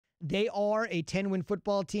They are a 10-win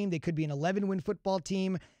football team. They could be an 11-win football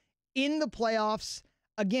team in the playoffs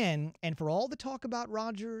again. And for all the talk about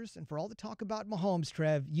Rodgers and for all the talk about Mahomes,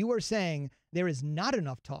 Trev, you are saying there is not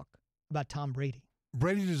enough talk about Tom Brady.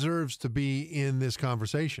 Brady deserves to be in this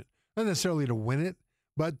conversation. Not necessarily to win it,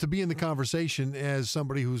 but to be in the conversation as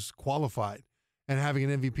somebody who's qualified and having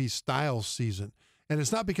an MVP style season. And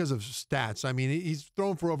it's not because of stats. I mean, he's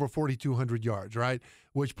thrown for over 4,200 yards, right?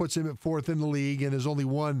 Which puts him at fourth in the league, and there's only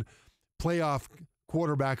one playoff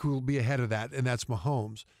quarterback who will be ahead of that, and that's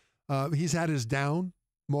Mahomes. He's had his down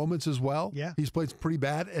moments as well. Yeah. He's played pretty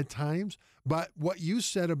bad at times. But what you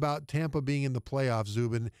said about Tampa being in the playoffs,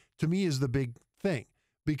 Zubin, to me is the big thing.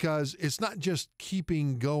 Because it's not just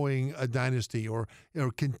keeping going a dynasty or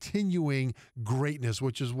continuing greatness,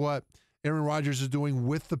 which is what Aaron Rodgers is doing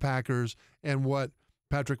with the Packers and what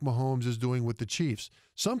Patrick Mahomes is doing with the Chiefs.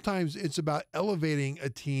 Sometimes it's about elevating a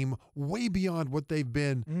team way beyond what they've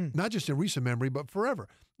been, not just in recent memory, but forever.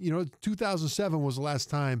 2007 was the last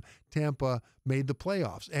time Tampa made the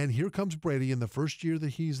playoffs. And here comes Brady in the first year that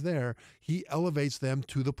he's there. He elevates them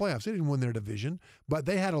to the playoffs. They didn't win their division, but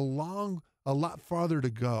they had a lot farther to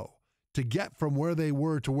go to get from where they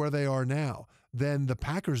were to where they are now than the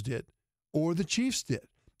Packers did or the Chiefs did.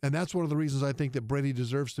 And that's one of the reasons I think that Brady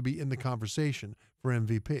deserves to be in the conversation for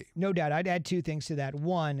MVP. No doubt. I'd add two things to that.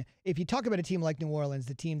 One, if you talk about a team like New Orleans,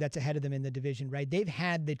 the team that's ahead of them in the division, right? They've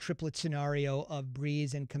had the triplet scenario of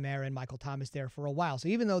Breeze and Kamara and Michael Thomas there for a while. So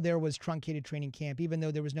even though there was truncated training camp, even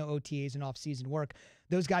though there was no OTAs and off-season work,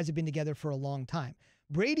 those guys have been together for a long time.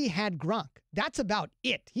 Brady had Gronk. That's about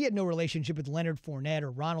it. He had no relationship with Leonard Fournette or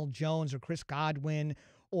Ronald Jones or Chris Godwin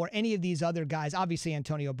or any of these other guys. Obviously,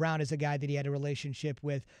 Antonio Brown is a guy that he had a relationship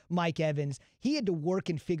with, Mike Evans. He had to work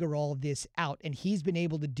and figure all of this out, and he's been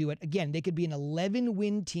able to do it. Again, they could be an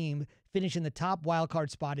 11-win team, finish in the top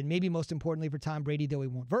wildcard spot, and maybe most importantly for Tom Brady, though he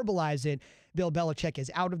won't verbalize it, Bill Belichick is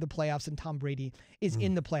out of the playoffs and Tom Brady is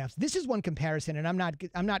in the playoffs. This is one comparison, and I'm not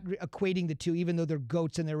equating the two, even though they're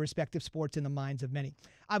goats in their respective sports in the minds of many.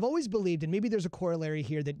 I've always believed, and maybe there's a corollary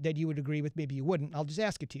here that you would agree with, maybe you wouldn't. I'll just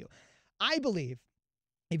ask it to you. I believe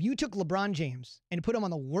if you took LeBron James and put him on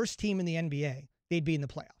the worst team in the NBA, they'd be in the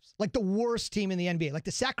playoffs. Like the worst team in the NBA, like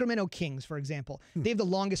the Sacramento Kings, for example. They have the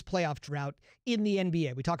longest playoff drought in the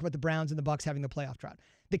NBA. We talk about the Browns and the Bucks having the playoff drought.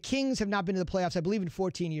 The Kings have not been to the playoffs, I believe, in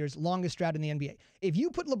 14 years, longest drought in the NBA. If you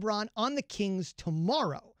put LeBron on the Kings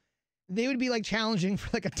tomorrow, they would be like challenging for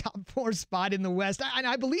like a top 4 spot in the West. And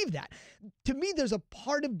I believe that. To me, there's a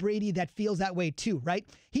part of Brady that feels that way too, right?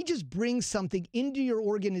 He just brings something into your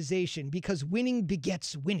organization because winning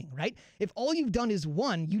begets winning, right? If all you've done is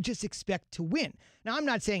won, you just expect to win. Now, I'm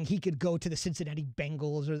not saying he could go to the Cincinnati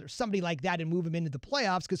Bengals or somebody like that and move him into the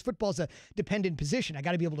playoffs because football's a dependent position. I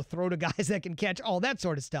got to be able to throw to guys that can catch, all that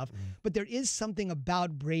sort of stuff. But there is something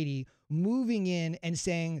about Brady moving in and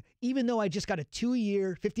saying, even though I just got a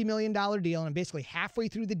 2-year, $50 million deal and I'm basically halfway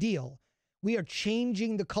through the deal, we are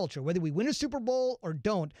changing the culture. Whether we win a Super Bowl or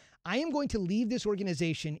don't, I am going to leave this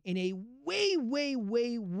organization in a way, way,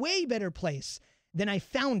 way, way better place than I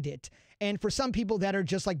found it. And for some people that are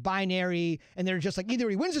just like binary and they're just like either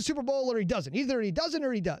he wins the Super Bowl or he doesn't. Either he doesn't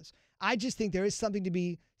or he does. I just think there is something to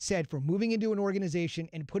be said for moving into an organization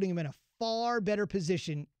and putting him in a far better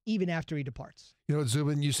position even after he departs. You know,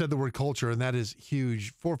 Zubin, you said the word culture, and that is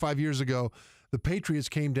huge. 4 or 5 years ago, the Patriots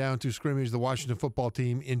came down to scrimmage the Washington football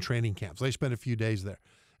team in training camps. They spent a few days there.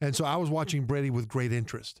 And so I was watching Brady with great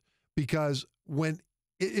interest because when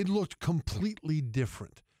it looked completely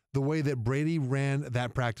different, the way that Brady ran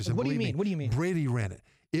that practice. And what do you mean? What do you mean? Brady ran it.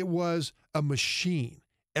 It was a machine.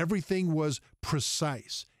 Everything was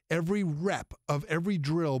precise. Every rep of every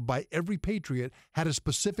drill by every Patriot had a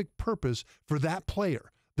specific purpose for that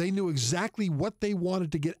player. They knew exactly what they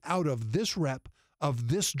wanted to get out of this rep of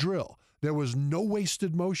this drill. There was no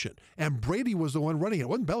wasted motion. And Brady was the one running it. It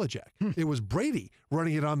wasn't Belichick. It was Brady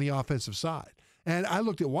running it on the offensive side. And I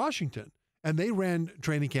looked at Washington, and they ran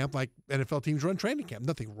training camp like NFL teams run training camp.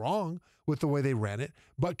 Nothing wrong with the way they ran it.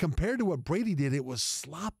 But compared to what Brady did, it was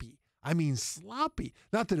sloppy. I mean, sloppy.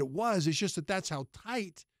 Not that it was. It's just that that's how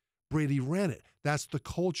tight Brady ran it. That's the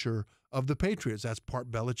culture of the Patriots. That's part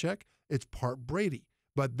Belichick. It's part Brady.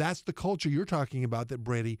 But that's the culture you're talking about that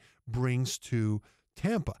Brady brings to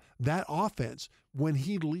Tampa. That offense, when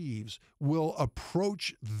he leaves, will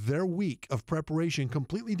approach their week of preparation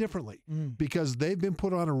completely differently because they've been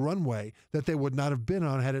put on a runway that they would not have been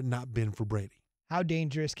on had it not been for Brady. How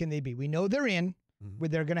dangerous can they be? We know they're in, where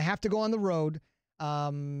they're going to have to go on the road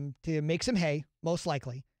to make some hay, most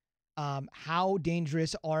likely. How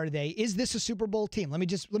dangerous are they? Is this a Super Bowl team? Let me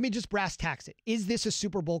just brass tacks it. Is this a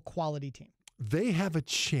Super Bowl quality team? they have a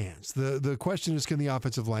chance. The question is, can the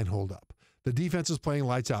offensive line hold up? The defense is playing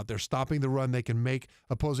lights out. They're stopping the run. They can make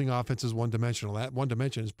opposing offenses one-dimensional. That one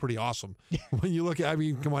dimension is pretty awesome. When you look at, I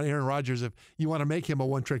mean, come on, Aaron Rodgers, if you want to make him a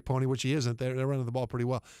one-trick pony, which he isn't, they're running the ball pretty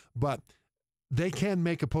well. But they can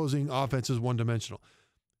make opposing offenses one-dimensional.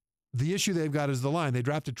 The issue they've got is the line. They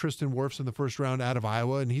drafted Tristan Wirfs in the first round out of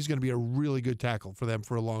Iowa, and he's going to be a really good tackle for them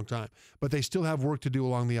for a long time. But they still have work to do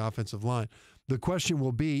along the offensive line. The question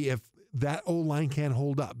will be if that O-line can't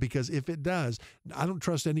hold up, because if it does, I don't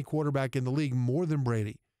trust any quarterback in the league more than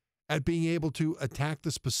Brady at being able to attack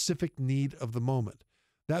the specific need of the moment.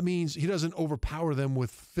 That means he doesn't overpower them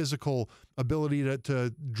with physical ability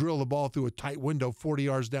to drill the ball through a tight window 40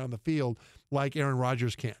 yards down the field like Aaron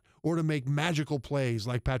Rodgers can, or to make magical plays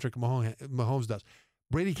like Patrick Mahomes does.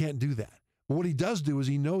 Brady can't do that. But what he does do is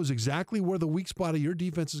he knows exactly where the weak spot of your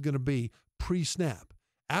defense is going to be pre-snap.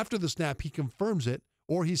 After the snap, he confirms it,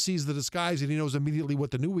 or he sees the disguise and he knows immediately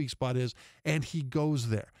what the new weak spot is, and he goes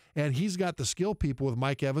there. And he's got the skill people with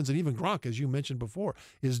Mike Evans, and even Gronk, as you mentioned before,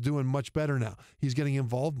 is doing much better now. He's getting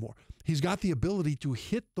involved more. He's got the ability to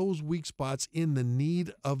hit those weak spots in the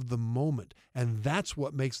need of the moment, and that's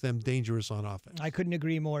what makes them dangerous on offense. I couldn't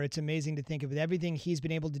agree more. It's amazing to think of everything he's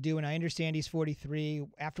been able to do, and I understand he's 43.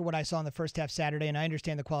 After what I saw in the first half Saturday, and I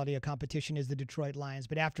understand the quality of competition is the Detroit Lions,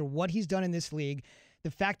 but after what he's done in this league,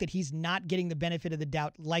 the fact that he's not getting the benefit of the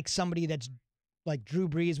doubt like somebody that's like Drew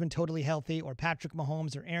Brees when totally healthy, or Patrick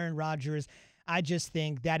Mahomes or Aaron Rodgers, I just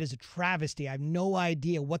think that is a travesty. I have no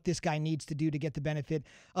idea what this guy needs to do to get the benefit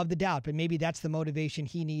of the doubt, but maybe that's the motivation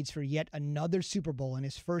he needs for yet another Super Bowl in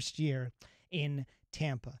his first year in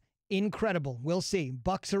Tampa. Incredible. We'll see.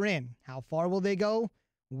 Bucs are in. How far will they go?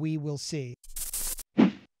 We will see.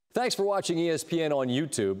 Thanks for watching ESPN on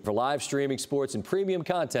YouTube. For live streaming sports and premium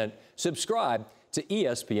content, subscribe to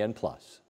ESPN+.